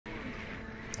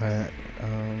Alright,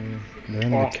 they're in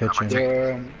the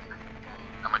kitchen.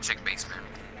 I'm gonna check basement.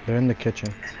 They're in the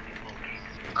kitchen.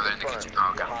 Oh, they're in the kitchen.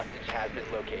 Oh, The okay. hostage has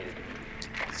been located.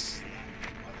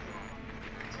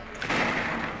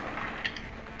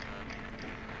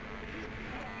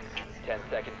 Ten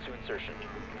seconds to insertion.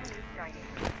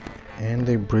 And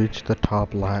they breached the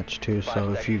top latch too,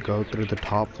 so if you go through the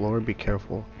top floor, be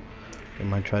careful. They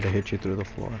might try to hit you through the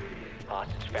floor.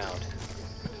 Hostage found.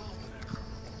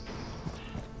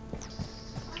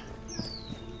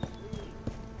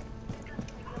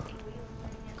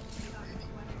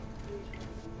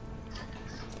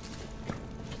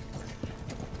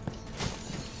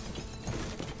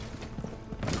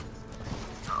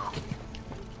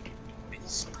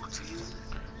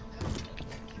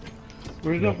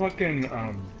 Where's the fucking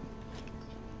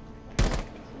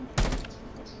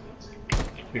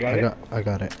You got it? I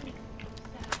got it.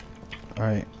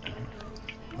 Alright.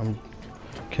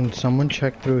 Can someone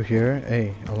check through here?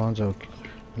 Hey, Alonzo,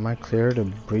 am I clear to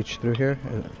breach through here?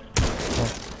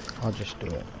 Oh, I'll just do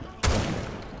it.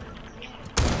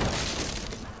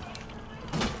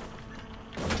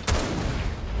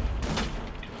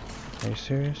 Are you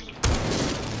serious?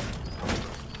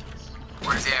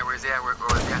 Where's he at? Where's he at? Where's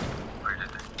he at? Where is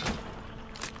it?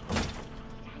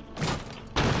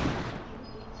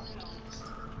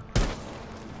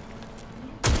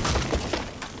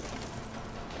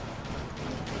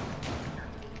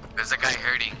 There's a guy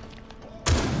hurting.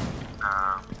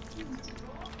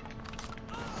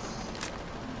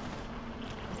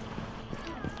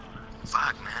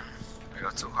 Fuck, man. I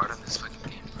got too hard on this fucking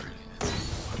game.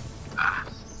 Ah.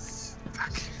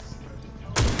 Fuck.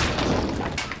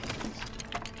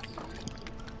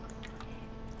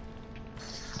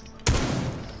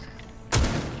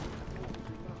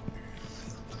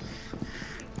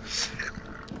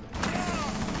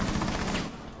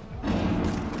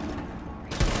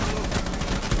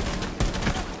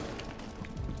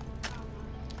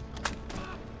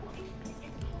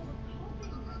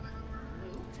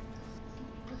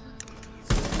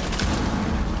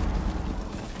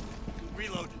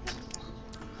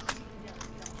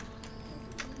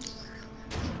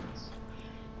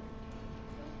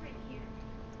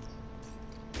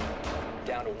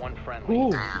 Down to one friendly.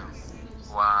 Ooh. Damn.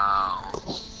 Wow.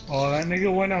 Oh, that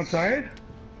nigga went outside?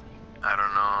 I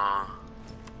don't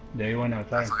know. Yeah, he went I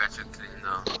outside. forgot you clean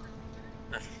though.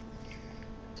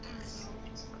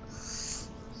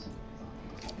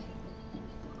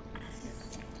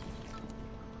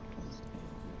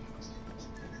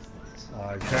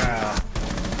 Oh, yeah.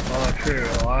 Oh, true.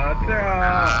 Watch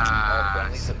out. All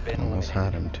friendlies have been Almost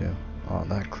had eliminated. him too. Oh,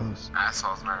 that close.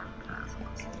 Assholes, man.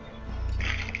 Assholes.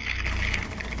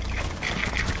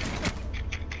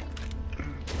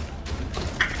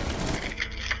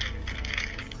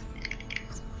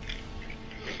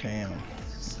 Damn.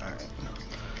 Alright.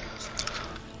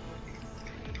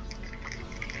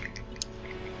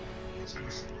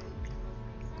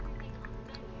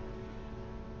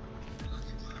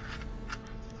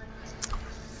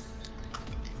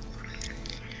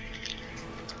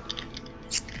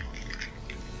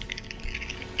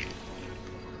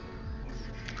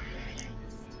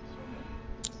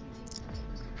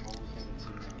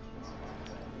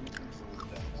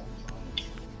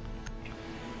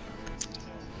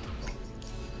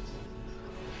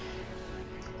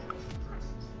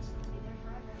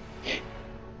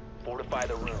 Fortify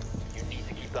the room. You need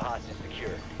to keep the hostage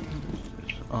secure.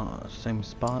 Same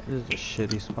spot? This is a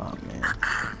shitty spot, man.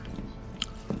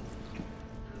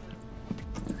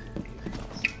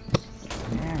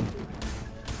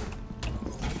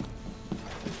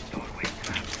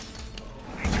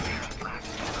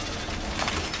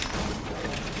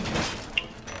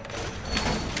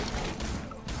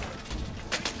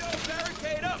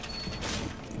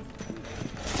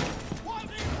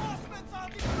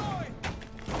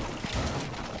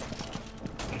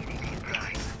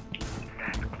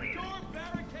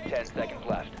 Ten seconds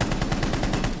left.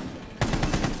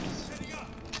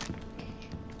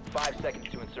 5 seconds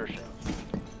to insertion.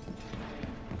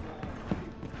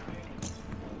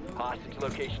 Hostage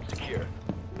location secure.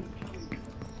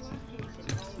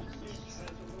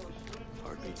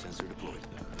 Heartbeat sensor deployed.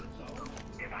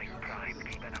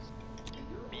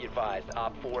 Be advised,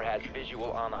 Op 4 has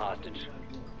visual on the hostage.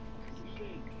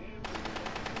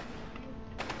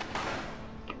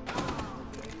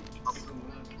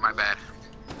 My bad.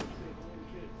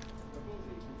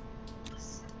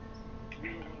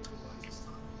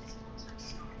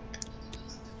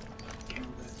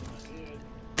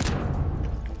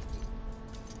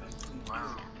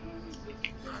 Wow.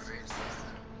 Alright.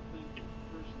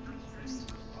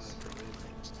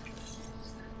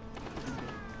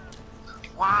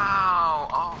 Wow!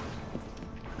 Oh.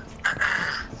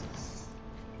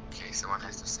 Okay, someone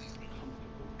has to save me.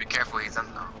 Be careful, he's on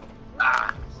the.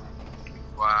 Ah!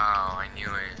 Wow, I knew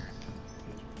it.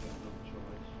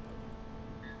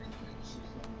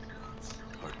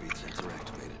 Heartbeat sensor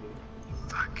activated.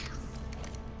 Fuck.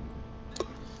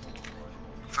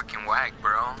 Fucking whack,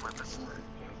 bro. What the fuck?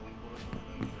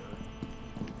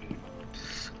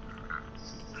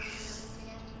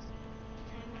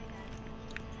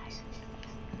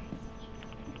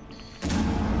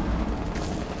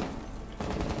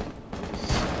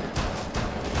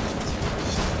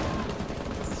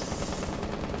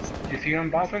 You see him,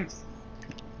 Boston?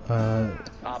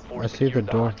 Op 4 I see the secured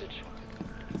door. hostage.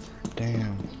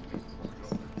 Damn.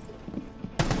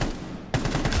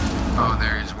 Oh,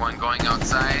 there is one going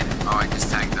outside. Oh, I just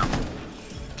tagged them.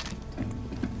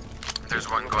 There's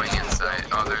one going inside.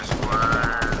 Oh, there's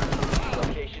one.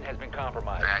 Location has been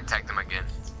compromised. Yeah, I tagged them again.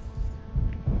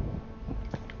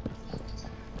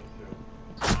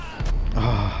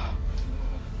 Oh.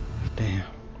 Damn.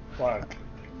 What?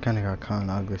 Kinda got caught in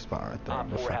an ugly spot right there, Op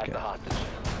but 4 fuck has it. the hostage.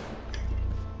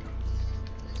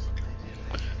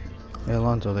 Hey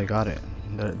Alonzo, they got it.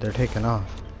 They're taking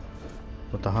off.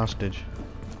 With the hostage.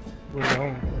 We're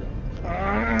going. All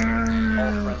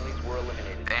friendlies were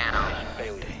eliminated. Damn. Mission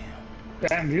failure.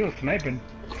 Damn, you was sniping.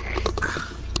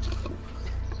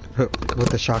 With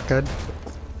the shotgun?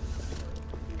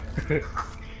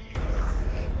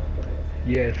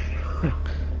 Yes.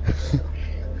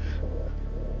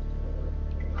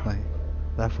 Like,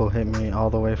 that fool hit me all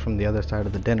the way from the other side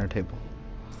of the dinner table.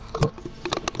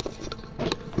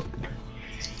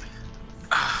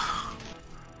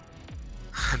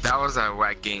 That was a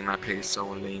whack game. I played so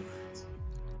lame.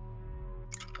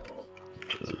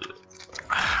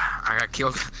 I got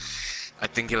killed. I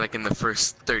think like in the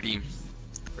first 30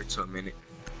 or so a minute.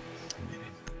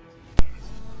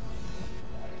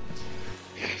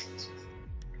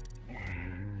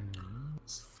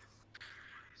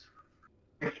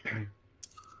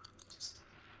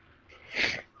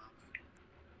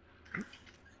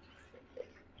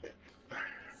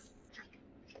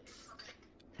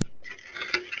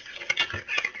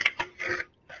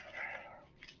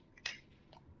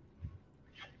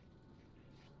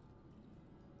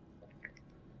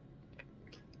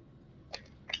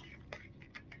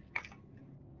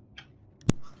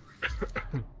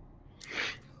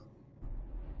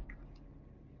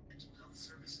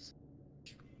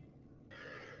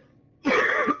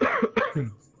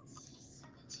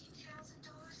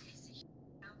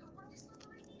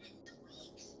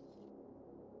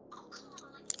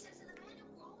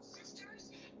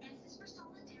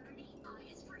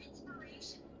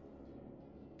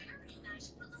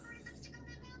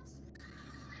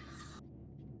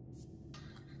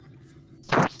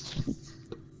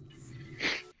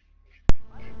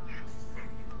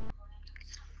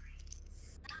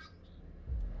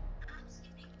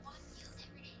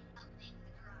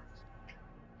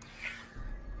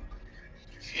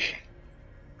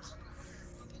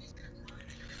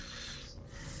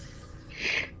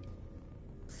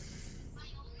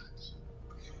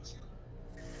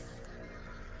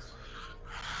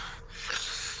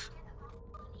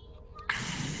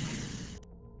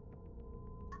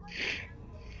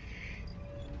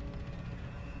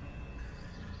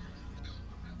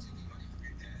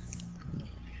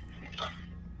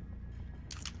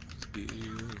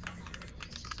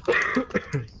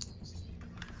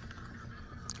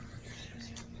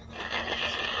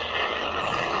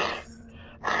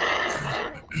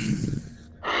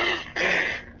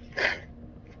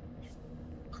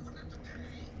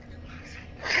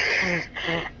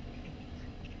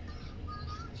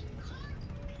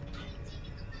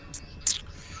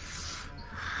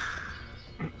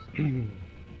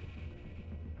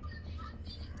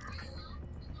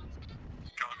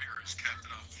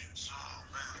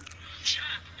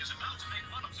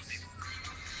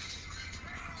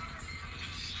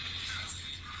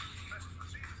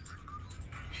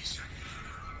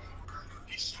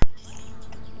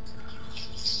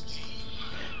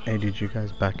 Hey, did you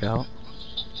guys back out?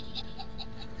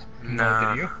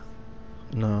 Nah. Did you?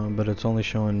 No, but it's only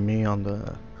showing me on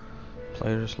the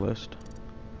players list.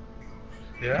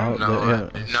 Yeah? Oh, No,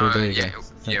 so no, there you yeah, go.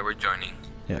 yeah, we're joining.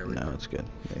 Yeah, There we no, go. it's good.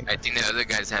 There you I go. think the other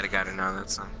guys had got it now.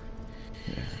 That's on.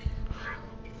 Yeah.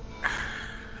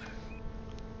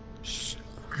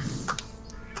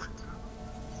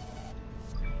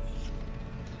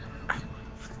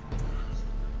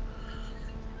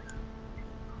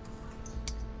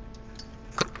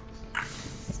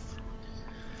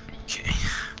 Okay.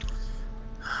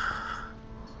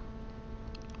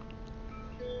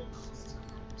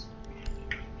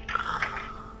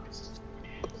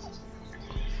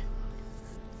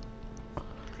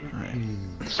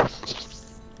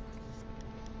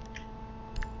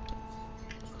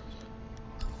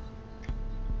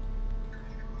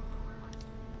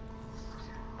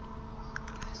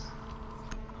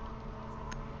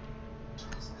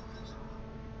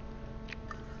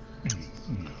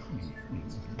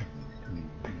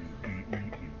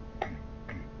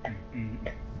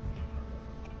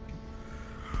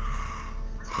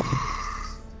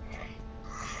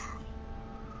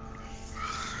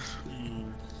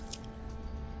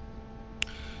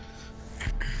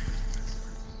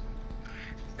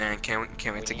 man, can't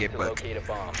We wait to need get to Buck. locate a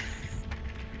bomb.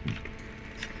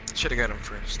 Should've got him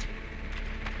first.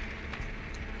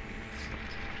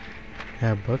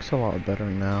 Yeah, Buck's a lot better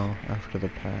now after the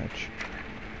patch.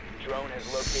 Drone has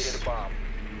located a bomb.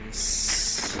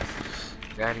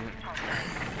 Got him.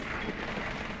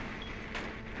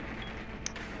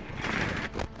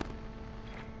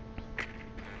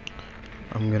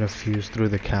 I'm gonna fuse through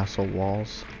the castle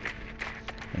walls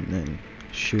and then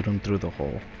shoot him through the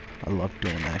hole. I love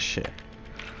doing that shit.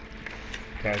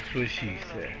 That's what she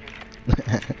said.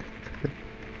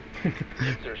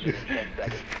 Insertion in 10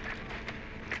 seconds.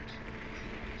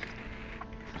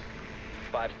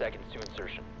 5 seconds to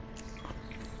insertion.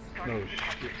 No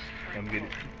shit. I'm getting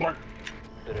bark.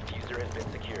 The diffuser has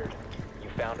been secured. You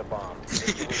found a bomb.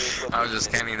 I was just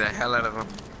scanning the hell out of him.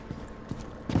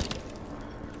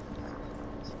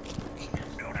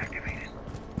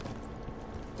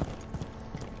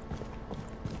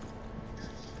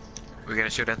 We gotta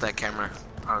shoot at that camera.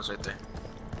 I was right there.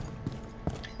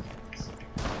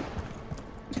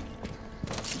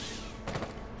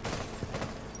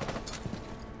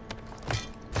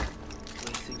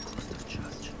 Placing cluster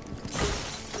charge.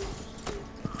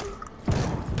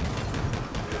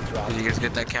 Did you guys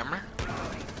get that camera?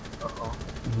 Uh-oh.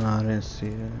 No, I didn't see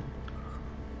it.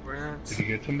 Where Did you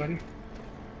get somebody?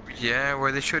 Yeah,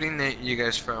 where they shooting you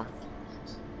guys from?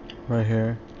 Right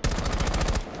here.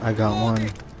 I got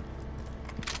one.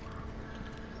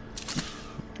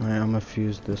 Alright, I'm gonna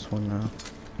fuse this one now.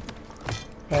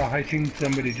 Oh, I seen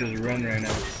somebody just run right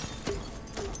now.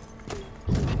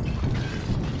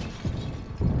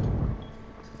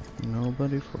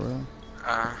 Nobody for real.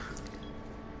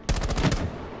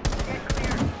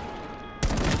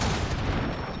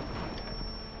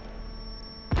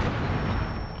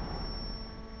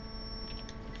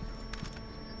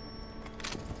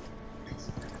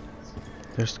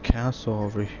 There's Castle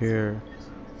over here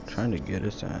trying to get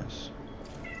his ass.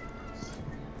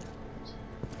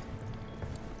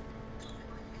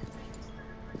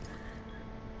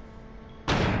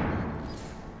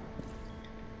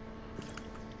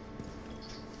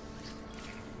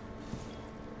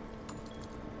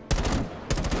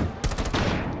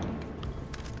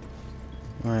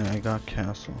 Alright, I got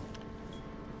Castle.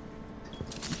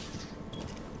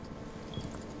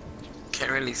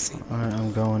 Can't really see. Alright,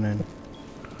 I'm going in.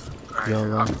 Alright,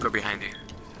 YOLO. I'll go behind you.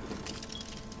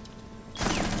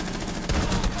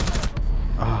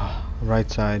 Ah, right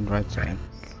side, right side.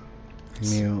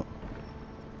 Mute.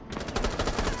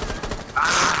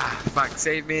 Ah, fuck,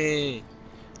 save me!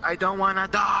 I don't wanna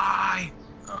die!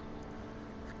 Oh.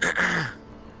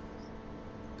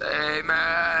 Hey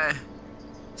man!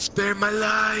 Spare my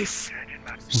life!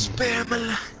 Spare my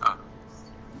life! Oh.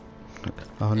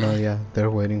 Oh no, yeah, they're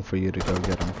waiting for you to go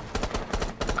get them.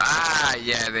 Ah,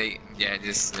 yeah,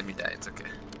 just let me die, it's okay.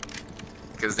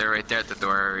 Because they're right there at the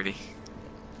door already.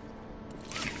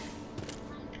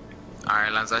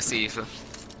 Alright, Lance, I see you, so.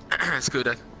 It's good,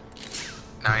 now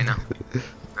I know.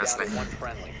 That's Down like, to one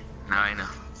friendly. now I know.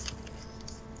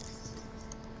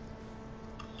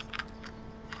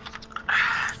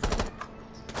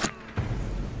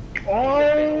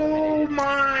 Oh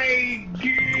my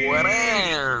god! What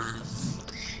am?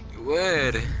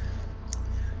 What?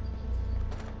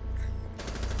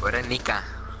 What a Nika.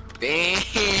 Damn!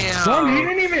 Son, he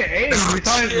didn't even aim. We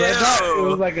saw his red dot. It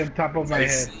was like on top of my I head.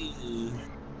 see.